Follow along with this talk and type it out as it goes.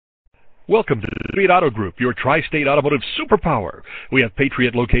Welcome to the Patriot Auto Group, your tri-state automotive superpower. We have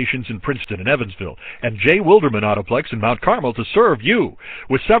Patriot locations in Princeton and Evansville, and J. Wilderman Autoplex in Mount Carmel to serve you.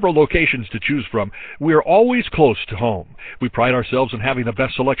 With several locations to choose from, we are always close to home. We pride ourselves in having the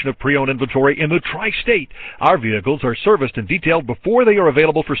best selection of pre-owned inventory in the tri-state. Our vehicles are serviced and detailed before they are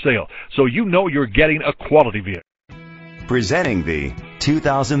available for sale, so you know you're getting a quality vehicle. Presenting the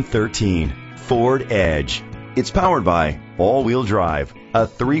 2013 Ford Edge. It's powered by all-wheel drive, a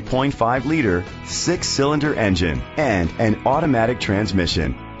 3.5-liter, 6-cylinder engine, and an automatic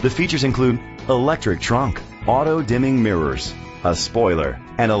transmission. The features include electric trunk, auto-dimming mirrors, a spoiler,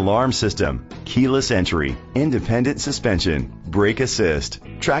 an alarm system, keyless entry, independent suspension, brake assist,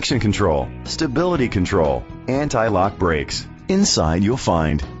 traction control, stability control, anti-lock brakes. Inside you'll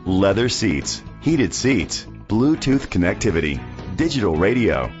find leather seats, heated seats, Bluetooth connectivity, digital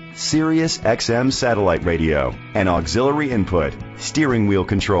radio, Sirius XM satellite radio, an auxiliary input, steering wheel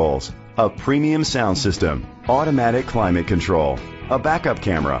controls, a premium sound system, automatic climate control, a backup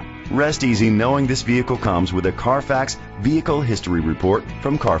camera. Rest easy knowing this vehicle comes with a Carfax Vehicle History Report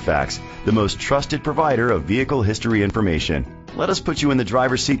from Carfax, the most trusted provider of vehicle history information. Let us put you in the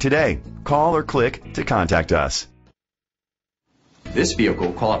driver's seat today. Call or click to contact us. This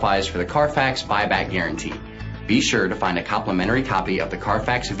vehicle qualifies for the Carfax buyback guarantee. Be sure to find a complimentary copy of the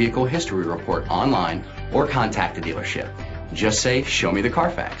Carfax Vehicle History Report online or contact the dealership. Just say, "Show me the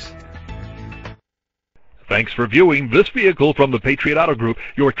Carfax." Thanks for viewing this vehicle from the Patriot Auto Group,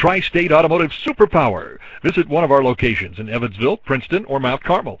 your tri-state automotive superpower. Visit one of our locations in Evansville, Princeton, or Mount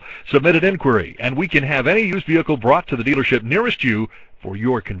Carmel. Submit an inquiry, and we can have any used vehicle brought to the dealership nearest you for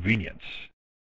your convenience.